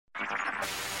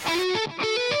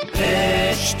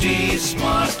HT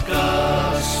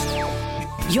Smartcast.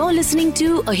 You're listening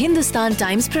to a Hindustan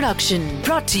Times production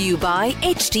brought to you by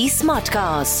HT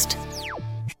Smartcast.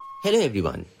 Hello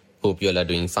everyone. Hope you all are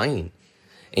doing fine.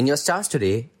 In your stars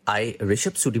today, I,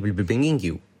 Rishabh Sudi, will be bringing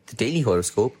you the Daily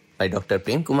Horoscope by Dr.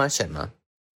 Prem Kumar Sharma.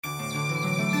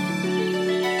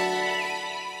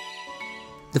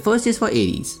 The first is for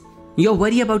Aries. Your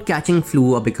worry about catching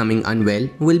flu or becoming unwell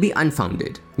will be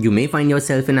unfounded. You may find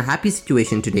yourself in a happy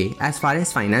situation today as far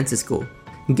as finances go.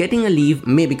 Getting a leave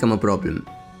may become a problem,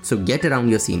 so get around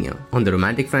your senior. On the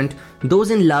romantic front,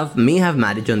 those in love may have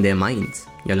marriage on their minds.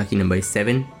 Your lucky number is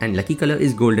 7 and lucky color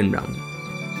is golden brown.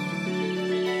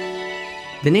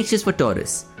 The next is for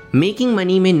Taurus. Making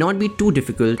money may not be too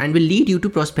difficult and will lead you to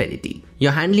prosperity.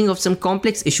 Your handling of some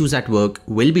complex issues at work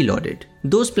will be lauded.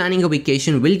 Those planning a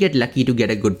vacation will get lucky to get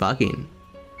a good bargain.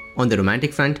 On the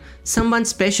romantic front, someone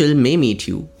special may meet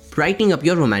you, brightening up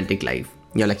your romantic life.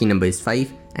 Your lucky number is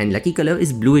 5 and lucky color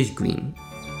is bluish green.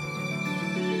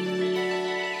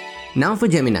 Now for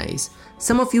Geminis.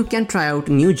 Some of you can try out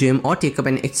a new gym or take up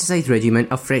an exercise regimen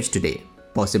afresh today.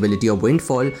 Possibility of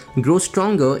windfall grows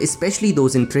stronger, especially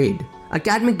those in trade.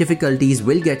 Academic difficulties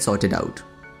will get sorted out.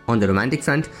 On the romantic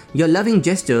front, your loving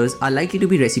gestures are likely to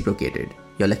be reciprocated.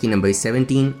 Your lucky number is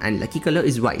 17 and lucky color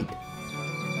is white.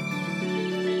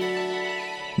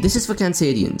 This is for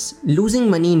Cancerians. Losing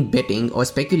money in betting or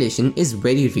speculation is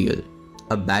very real.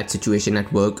 A bad situation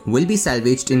at work will be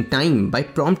salvaged in time by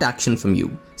prompt action from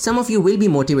you. Some of you will be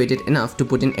motivated enough to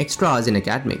put in extra hours in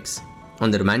academics. On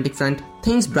the romantic front,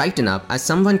 things brighten up as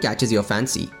someone catches your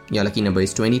fancy. Your lucky number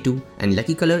is 22 and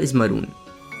lucky color is maroon.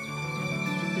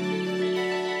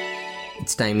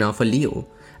 It's time now for Leo.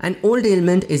 An old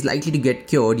ailment is likely to get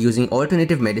cured using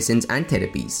alternative medicines and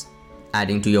therapies.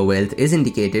 Adding to your wealth is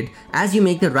indicated as you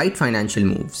make the right financial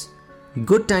moves.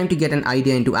 Good time to get an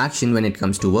idea into action when it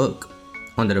comes to work.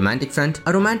 On the romantic front,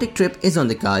 a romantic trip is on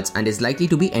the cards and is likely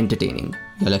to be entertaining.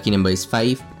 Your lucky number is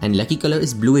 5 and lucky color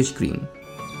is bluish green.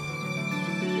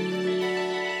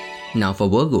 Now for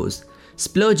Virgos.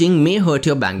 Splurging may hurt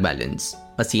your bank balance.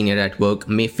 A senior at work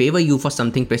may favor you for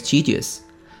something prestigious.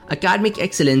 Academic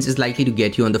excellence is likely to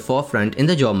get you on the forefront in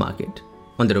the job market.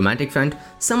 On the romantic front,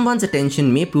 someone's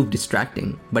attention may prove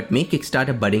distracting, but may kickstart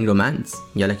a budding romance.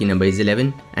 Your lucky number is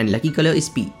 11 and lucky color is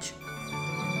peach.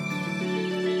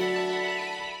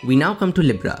 We now come to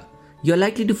Libra. You're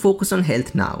likely to focus on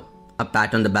health now. A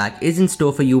pat on the back is in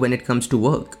store for you when it comes to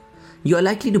work. You are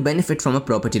likely to benefit from a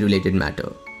property-related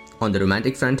matter. On the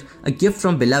romantic front, a gift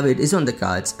from beloved is on the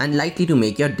cards and likely to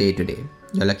make your day today.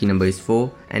 Your lucky number is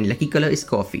 4 and lucky color is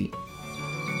coffee.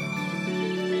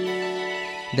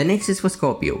 The next is for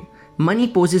Scorpio. Money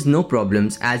poses no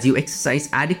problems as you exercise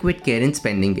adequate care in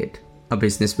spending it. A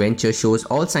business venture shows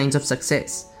all signs of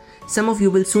success. Some of you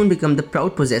will soon become the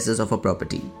proud possessors of a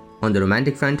property. On the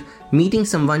romantic front, meeting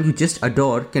someone you just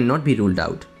adore cannot be ruled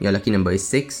out. Your lucky number is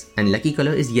 6 and lucky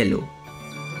color is yellow.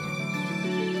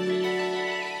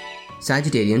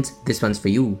 Sagittarians, this one's for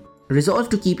you. Resolve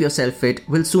to keep yourself fit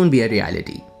will soon be a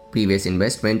reality. Previous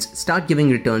investments start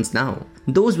giving returns now.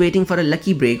 Those waiting for a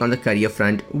lucky break on the career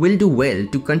front will do well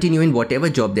to continue in whatever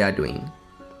job they are doing.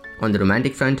 On the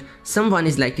romantic front, someone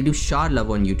is likely to shower love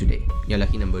on you today. Your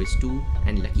lucky number is 2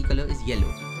 and lucky color is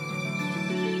yellow.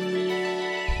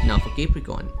 Now for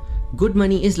Capricorn. Good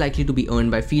money is likely to be earned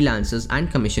by freelancers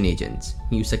and commission agents.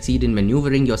 You succeed in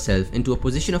maneuvering yourself into a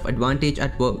position of advantage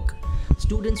at work.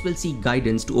 Students will seek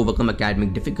guidance to overcome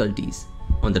academic difficulties.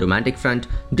 On the romantic front,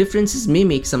 differences may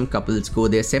make some couples go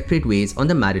their separate ways on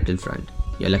the marital front.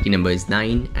 Your lucky number is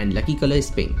 9 and lucky color is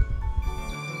pink.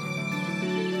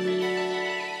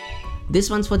 This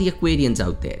one's for the Aquarians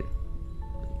out there.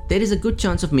 There is a good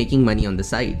chance of making money on the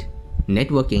side.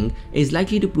 Networking is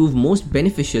likely to prove most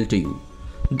beneficial to you.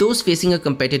 Those facing a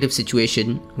competitive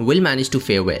situation will manage to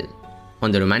fare well.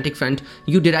 On the romantic front,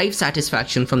 you derive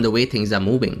satisfaction from the way things are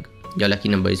moving. Your lucky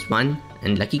number is 1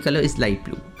 and lucky color is light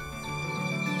blue.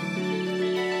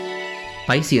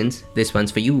 Pisceans, this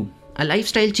one's for you. A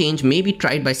lifestyle change may be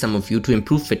tried by some of you to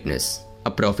improve fitness.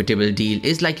 A profitable deal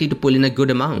is likely to pull in a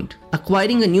good amount.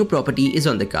 Acquiring a new property is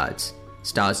on the cards.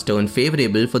 Stars turn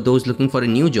favorable for those looking for a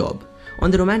new job.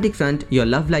 On the romantic front, your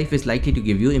love life is likely to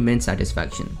give you immense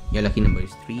satisfaction. Your lucky number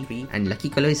is 3 and lucky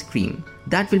color is cream.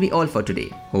 That will be all for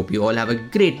today. Hope you all have a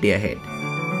great day ahead.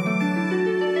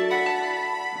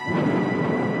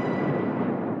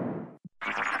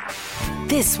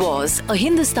 This was a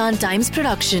Hindustan Times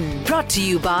production brought to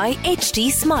you by HT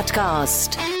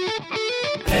Smartcast.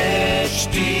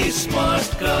 HT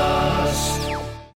Smartcast.